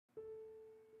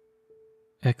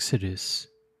Exodus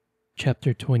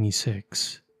chapter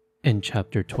 26 and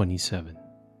chapter 27.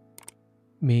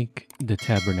 Make the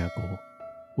tabernacle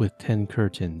with 10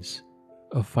 curtains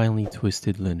of finely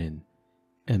twisted linen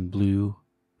and blue,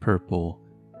 purple,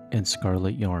 and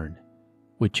scarlet yarn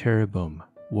with cherubim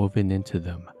woven into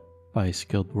them by a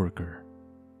skilled worker.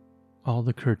 All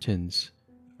the curtains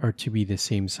are to be the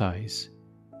same size,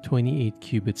 28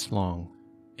 cubits long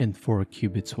and 4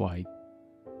 cubits wide.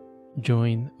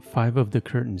 Join 5 of the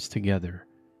curtains together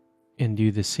and do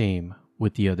the same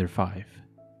with the other 5.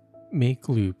 Make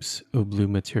loops of blue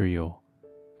material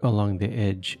along the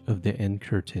edge of the end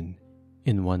curtain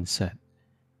in one set,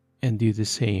 and do the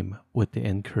same with the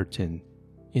end curtain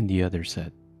in the other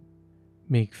set.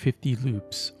 Make 50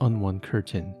 loops on one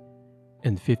curtain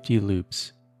and 50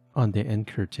 loops on the end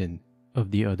curtain of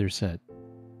the other set,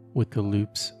 with the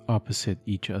loops opposite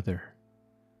each other.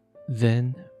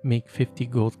 Then make 50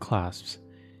 gold clasps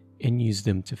and use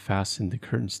them to fasten the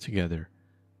curtains together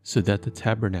so that the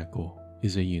tabernacle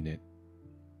is a unit.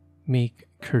 Make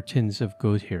curtains of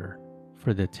goat hair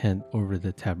for the tent over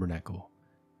the tabernacle,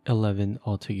 11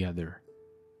 altogether.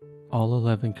 All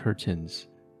 11 curtains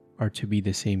are to be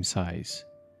the same size,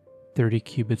 30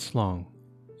 cubits long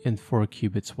and 4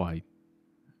 cubits wide.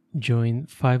 Join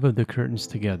 5 of the curtains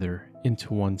together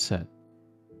into one set,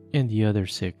 and the other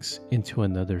 6 into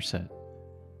another set.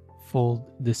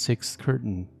 Fold the 6th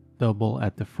curtain double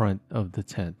at the front of the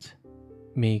tent.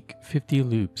 Make 50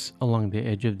 loops along the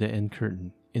edge of the end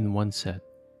curtain in one set,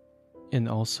 and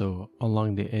also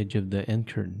along the edge of the end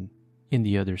curtain in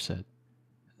the other set.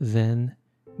 Then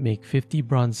make 50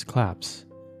 bronze claps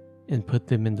and put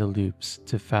them in the loops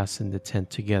to fasten the tent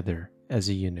together as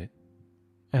a unit.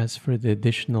 As for the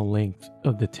additional length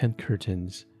of the tent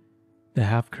curtains, the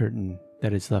half curtain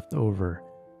that is left over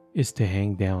is to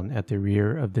hang down at the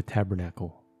rear of the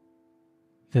tabernacle.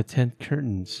 The tent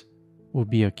curtains will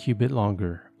be a cubit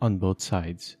longer on both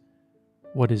sides.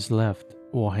 What is left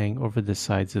will hang over the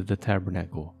sides of the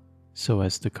tabernacle so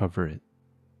as to cover it.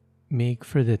 Make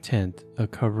for the tent a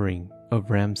covering of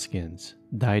ram skins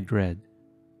dyed red,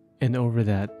 and over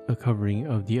that a covering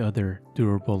of the other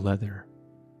durable leather.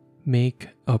 Make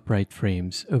upright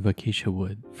frames of acacia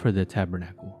wood for the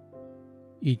tabernacle.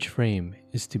 Each frame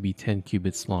is to be 10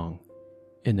 cubits long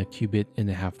and a cubit and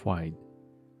a half wide,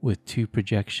 with 2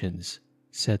 projections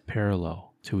set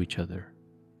parallel to each other.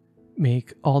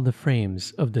 Make all the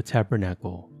frames of the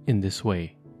tabernacle in this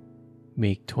way.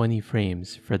 Make 20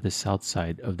 frames for the south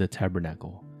side of the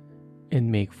tabernacle,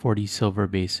 and make 40 silver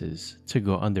bases to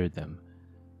go under them,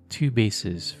 2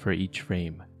 bases for each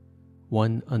frame,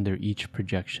 1 under each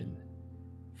projection.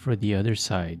 For the other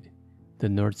side, the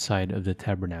north side of the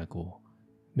tabernacle,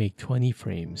 make 20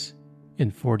 frames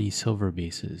and 40 silver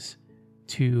bases,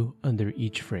 2 under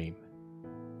each frame.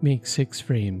 Make 6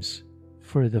 frames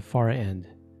for the far end,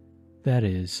 that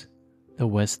is, the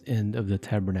west end of the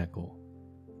tabernacle,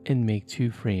 and make 2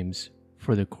 frames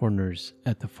for the corners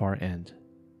at the far end.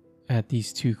 At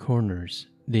these 2 corners,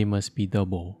 they must be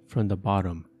double from the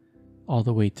bottom all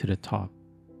the way to the top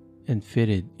and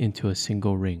fitted into a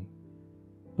single ring.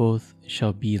 Both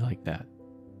shall be like that.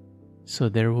 So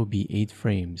there will be 8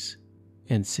 frames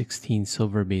and 16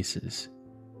 silver bases,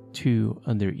 2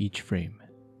 under each frame.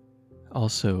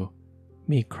 Also,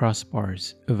 make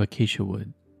crossbars of acacia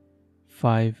wood,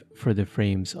 5 for the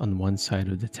frames on one side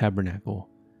of the tabernacle,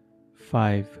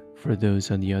 5 for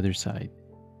those on the other side,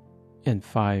 and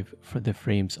 5 for the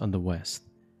frames on the west,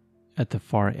 at the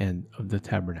far end of the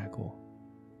tabernacle.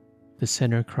 The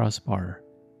center crossbar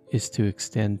is to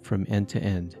extend from end to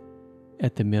end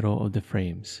at the middle of the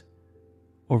frames.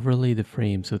 Overlay the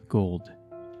frames with gold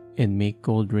and make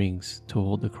gold rings to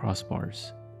hold the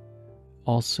crossbars.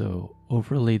 Also,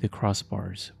 overlay the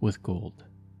crossbars with gold.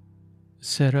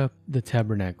 Set up the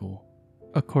tabernacle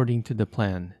according to the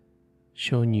plan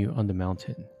shown you on the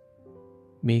mountain.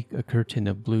 Make a curtain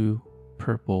of blue,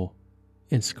 purple,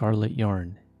 and scarlet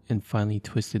yarn and finely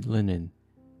twisted linen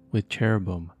with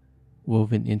cherubim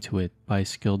woven into it by a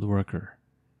skilled worker.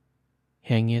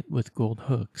 Hang it with gold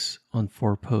hooks on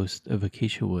 4 posts of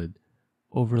acacia wood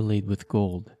overlaid with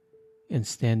gold and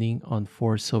standing on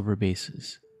 4 silver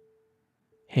bases.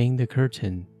 Hang the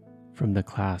curtain from the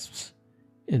clasps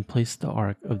and place the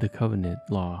Ark of the Covenant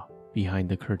law behind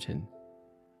the curtain.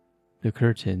 The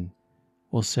curtain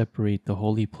will separate the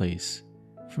holy place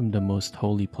from the most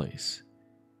holy place.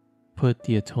 Put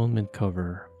the atonement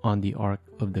cover on the Ark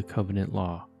of the Covenant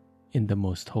law in the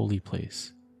most holy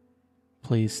place.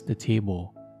 Place the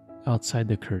table outside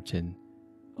the curtain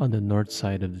on the north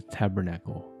side of the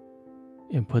tabernacle,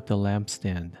 and put the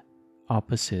lampstand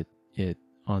opposite it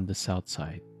on the south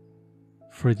side.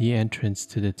 For the entrance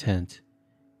to the tent,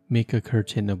 make a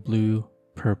curtain of blue,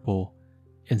 purple,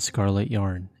 and scarlet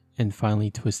yarn and finely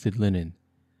twisted linen,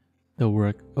 the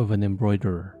work of an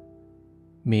embroiderer.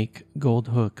 Make gold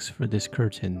hooks for this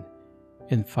curtain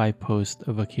and 5 posts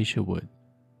of acacia wood,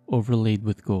 overlaid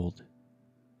with gold,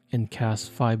 and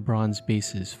cast 5 bronze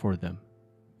bases for them.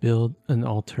 Build an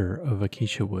altar of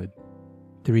acacia wood,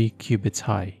 3 cubits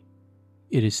high.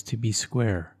 It is to be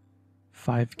square,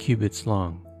 5 cubits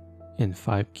long, and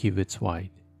 5 cubits wide.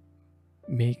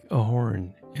 Make a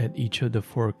horn at each of the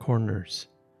 4 corners,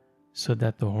 so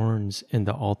that the horns and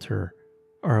the altar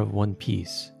are of one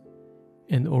piece,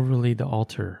 and overlay the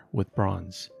altar with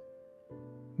bronze.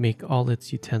 Make all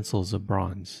its utensils of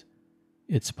bronze,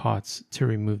 its pots to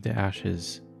remove the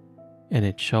ashes, and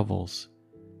its shovels,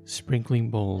 sprinkling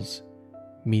bowls,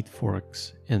 meat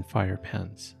forks, and fire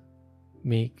pans.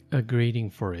 Make a grating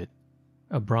for it,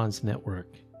 a bronze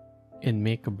network, and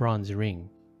make a bronze ring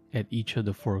at each of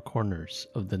the 4 corners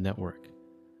of the network.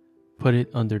 Put it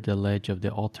under the ledge of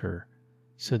the altar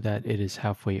so that it is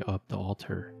halfway up the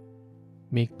altar.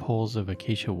 Make poles of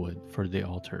acacia wood for the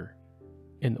altar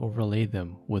and overlay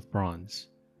them with bronze.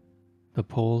 The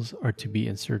poles are to be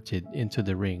inserted into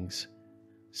the rings,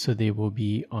 so they will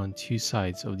be on 2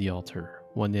 sides of the altar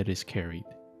when it is carried.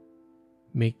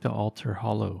 Make the altar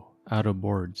hollow out of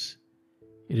boards.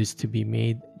 It is to be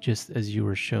made just as you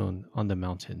were shown on the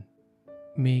mountain.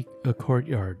 Make a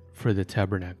courtyard for the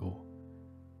tabernacle.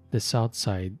 The south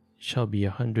side shall be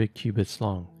 100 cubits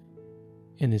long,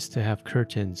 and is to have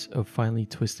curtains of finely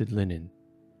twisted linen,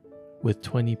 with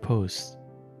 20 posts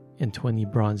and 20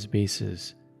 bronze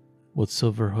bases, with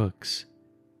silver hooks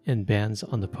and bands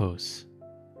on the posts.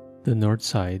 The north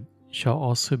side shall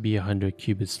also be 100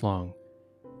 cubits long,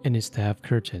 and is to have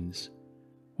curtains,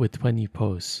 with 20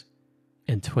 posts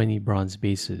and 20 bronze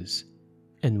bases,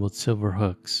 and with silver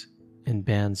hooks and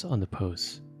bands on the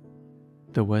posts.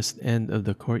 The west end of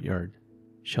the courtyard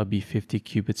shall be 50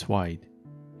 cubits wide,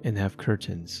 and have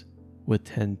curtains, with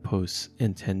 10 posts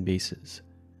and 10 bases.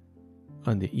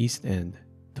 On the east end,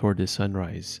 toward the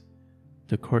sunrise,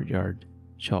 the courtyard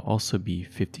shall also be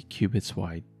 50 cubits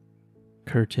wide.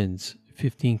 Curtains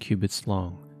 15 cubits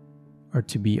long are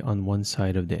to be on one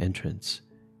side of the entrance,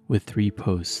 with 3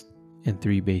 posts and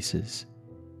 3 bases,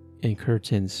 and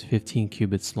curtains 15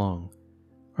 cubits long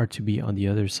are to be on the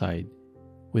other side,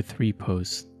 with 3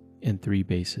 posts and 3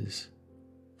 bases.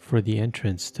 For the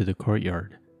entrance to the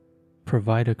courtyard,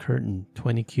 provide a curtain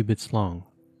 20 cubits long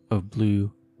of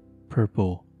blue,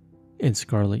 purple, and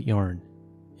scarlet yarn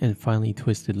and finely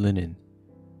twisted linen,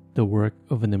 the work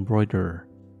of an embroiderer,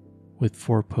 with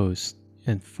 4 posts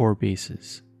and 4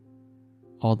 bases.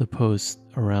 All the posts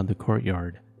around the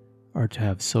courtyard are to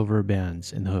have silver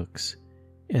bands and hooks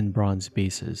and bronze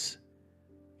bases.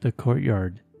 The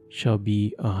courtyard shall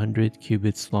be 100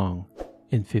 cubits long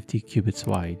and 50 cubits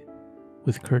wide,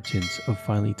 with curtains of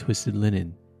finely twisted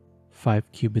linen,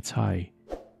 5 cubits high,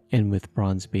 and with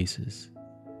bronze bases.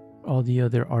 All the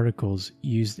other articles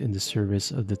used in the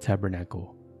service of the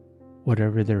tabernacle,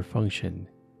 whatever their function,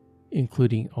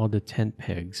 including all the tent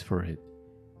pegs for it,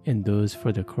 and those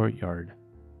for the courtyard,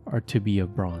 are to be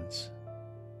of bronze.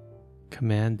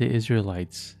 Command the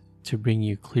Israelites to bring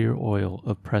you clear oil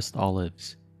of pressed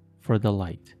olives for the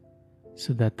light,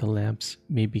 so that the lamps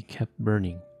may be kept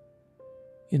burning.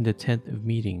 In the tent of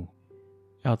meeting,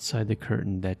 outside the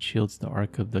curtain that shields the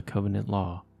ark of the covenant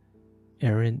law,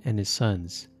 Aaron and his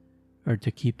sons are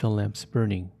to keep the lamps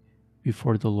burning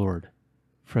before the Lord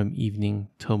from evening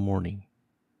till morning.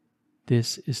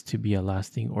 This is to be a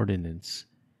lasting ordinance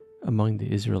among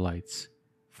the Israelites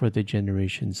for the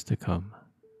generations to come.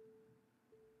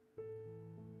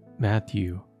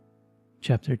 Matthew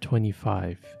chapter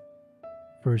 25,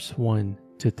 verse 1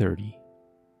 to 30.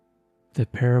 The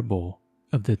parable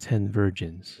of the 10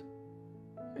 virgins.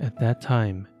 At that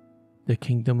time, the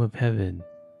kingdom of heaven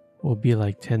will be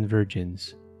like 10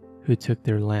 virgins who took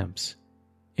their lamps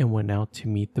and went out to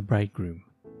meet the bridegroom.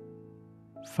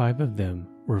 5 of them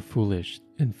were foolish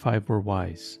and 5 were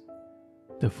wise.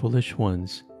 The foolish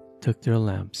ones took their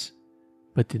lamps,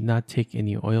 but did not take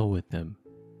any oil with them.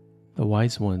 The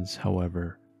wise ones,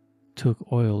 however,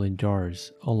 took oil in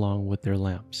jars along with their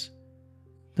lamps.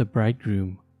 The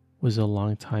bridegroom was a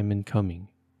long time in coming,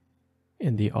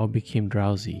 and they all became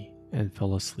drowsy and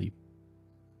fell asleep.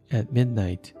 At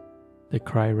midnight, the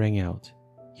cry rang out,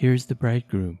 "Here's the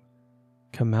bridegroom,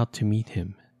 come out to meet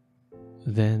him."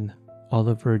 Then all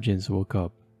the virgins woke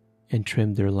up and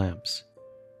trimmed their lamps.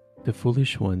 The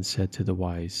foolish ones said to the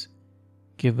wise,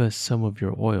 "Give us some of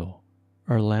your oil,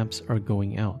 our lamps are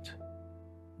going out."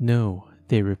 "No,"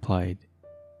 they replied,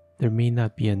 there may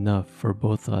not be enough for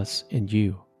both us and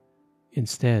you.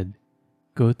 Instead,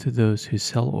 go to those who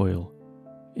sell oil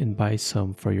and buy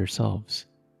some for yourselves."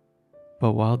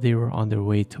 But while they were on their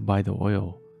way to buy the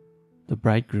oil, the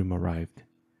bridegroom arrived.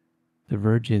 The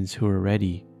virgins who were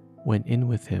ready went in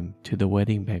with him to the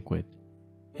wedding banquet,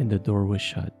 and the door was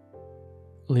shut.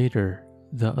 Later,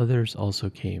 the others also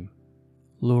came.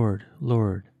 "Lord,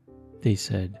 Lord," they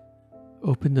said,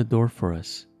 "open the door for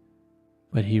us."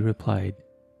 But he replied,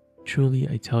 "Truly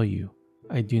I tell you,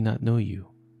 I do not know you.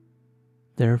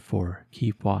 Therefore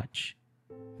keep watch,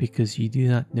 because you do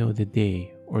not know the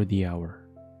day or the hour."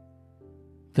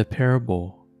 The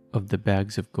parable of the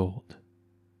bags of gold.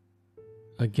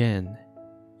 Again,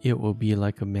 it will be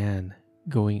like a man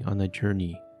going on a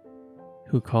journey,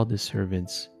 who called his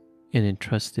servants and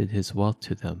entrusted his wealth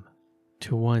to them.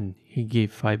 To one he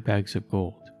gave 5 bags of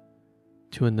gold,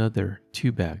 to another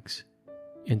 2 bags,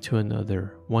 and to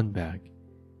another 1 bag,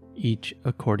 each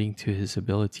according to his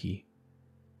ability.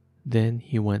 Then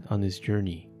he went on his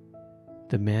journey.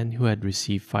 The man who had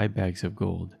received 5 bags of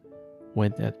gold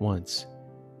went at once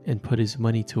and put his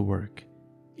money to work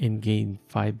and gained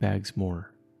 5 bags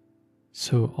more.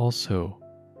 So also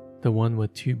the one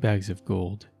with 2 bags of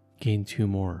gold gained 2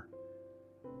 more.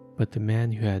 But the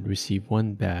man who had received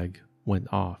 1 bag went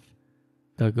off,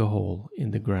 dug a hole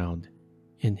in the ground,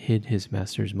 and hid his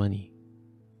master's money.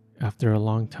 After a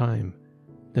long time,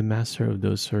 the master of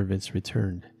those servants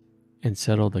returned and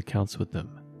settled accounts with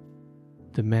them.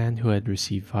 The man who had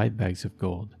received 5 bags of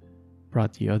gold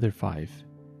brought the other 5.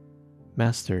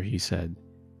 "Master," he said,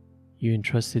 "you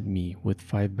entrusted me with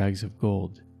 5 bags of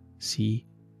gold. See,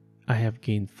 I have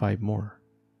gained 5 more."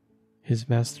 His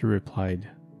master replied,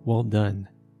 "Well done,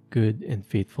 good and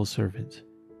faithful servant.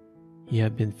 You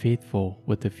have been faithful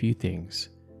with a few things.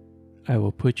 I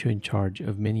will put you in charge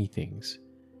of many things.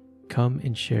 Come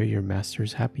and share your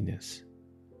master's happiness."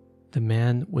 The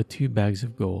man with 2 bags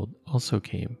of gold also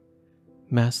came.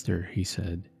 "Master," he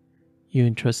said, "you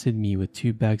entrusted me with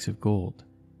 2 bags of gold.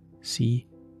 See,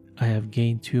 I have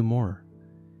gained 2 more."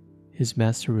 His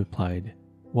master replied,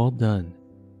 "Well done,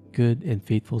 good and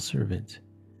faithful servant.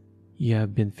 You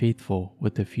have been faithful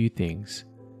with a few things.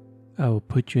 I will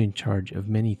put you in charge of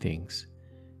many things.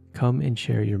 Come and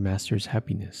share your master's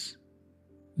happiness."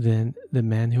 Then the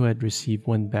man who had received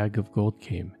 1 bag of gold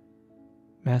came.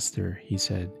 "Master," he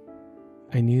said,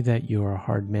 "I knew that you are a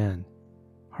hard man,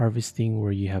 harvesting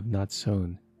where you have not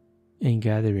sown, and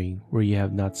gathering where you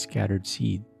have not scattered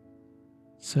seed.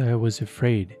 So I was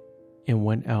afraid and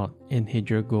went out and hid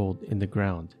your gold in the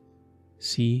ground.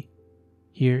 See,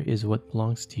 here is what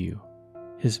belongs to you."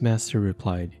 His master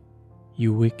replied,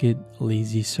 "You wicked,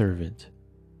 lazy servant.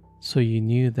 So you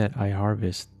knew that I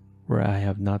harvest where I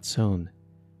have not sown,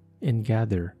 and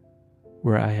gather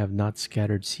where I have not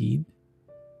scattered seed?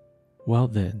 Well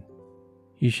then,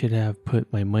 you should have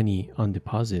put my money on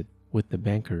deposit with the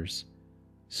bankers,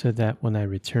 so that when I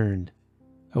returned,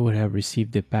 I would have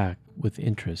received it back with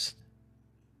interest.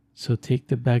 So take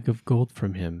the bag of gold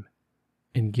from him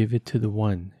and give it to the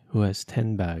one who has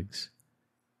 10 bags.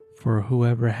 For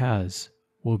whoever has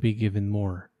will be given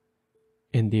more,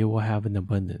 and they will have an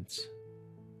abundance.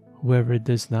 Whoever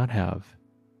does not have,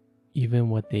 even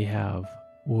what they have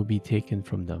will be taken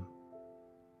from them.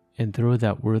 And throw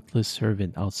that worthless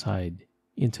servant outside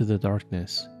into the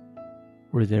darkness,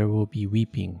 where there will be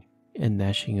weeping and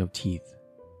gnashing of teeth."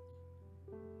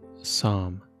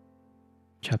 Psalm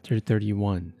chapter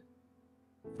 31,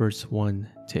 verse 1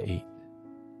 to 8.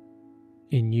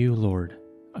 In you, Lord,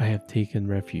 I have taken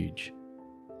refuge.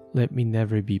 Let me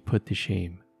never be put to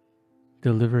shame.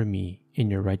 Deliver me in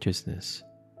your righteousness.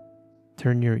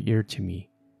 Turn your ear to me.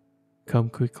 Come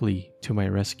quickly to my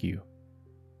rescue.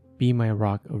 Be my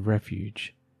rock of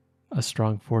refuge, a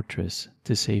strong fortress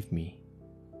to save me.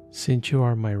 Since you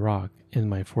are my rock and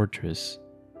my fortress,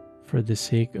 for the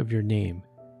sake of your name,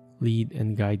 lead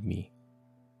and guide me.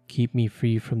 Keep me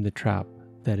free from the trap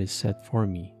that is set for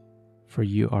me, for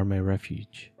you are my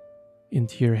refuge.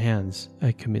 Into your hands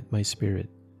I commit my spirit.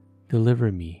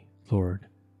 Deliver me, Lord,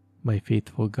 my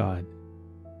faithful God.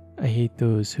 I hate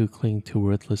those who cling to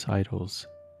worthless idols.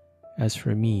 As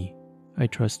for me, I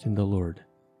trust in the Lord.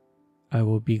 I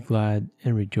will be glad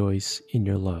and rejoice in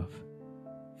your love,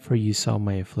 for you saw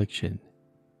my affliction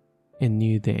and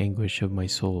knew the anguish of my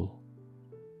soul.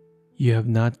 You have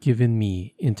not given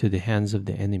me into the hands of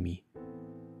the enemy,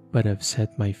 but have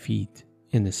set my feet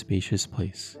in a spacious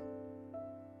place.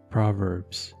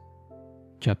 Proverbs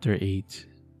chapter 8,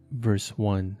 verse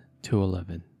 1 to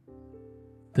 11.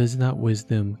 Does not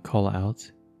wisdom call out?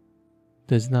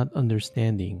 Does not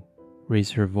understanding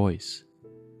raise her voice?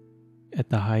 At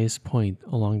the highest point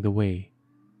along the way,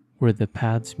 Where the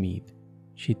paths meet,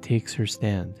 she takes her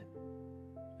stand.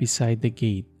 Beside the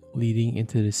gate leading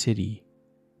into the city,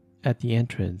 at the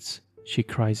entrance, she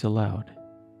cries aloud.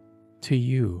 To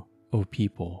you, O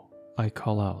people, I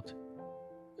call out.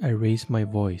 I raise my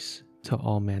voice to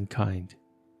all mankind.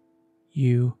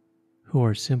 You who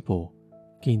are simple,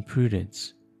 gain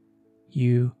prudence.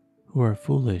 You who are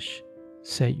foolish,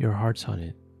 set your hearts on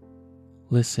it.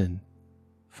 Listen,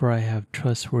 for I have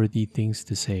trustworthy things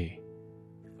to say.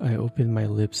 I open my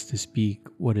lips to speak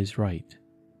what is right.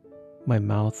 My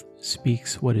mouth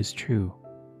speaks what is true.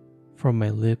 For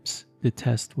my lips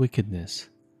detest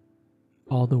wickedness.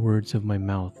 All the words of my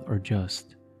mouth are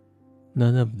just.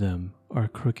 None of them are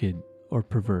crooked or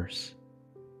perverse.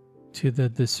 To the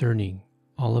discerning,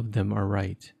 all of them are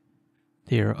right.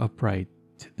 They are upright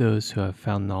to those who have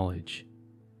found knowledge.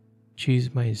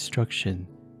 Choose my instruction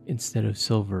instead of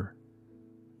silver,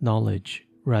 knowledge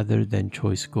rather than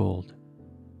choice gold.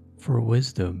 For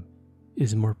wisdom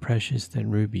is more precious than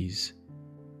rubies,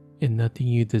 and nothing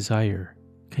you desire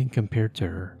can compare to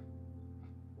her.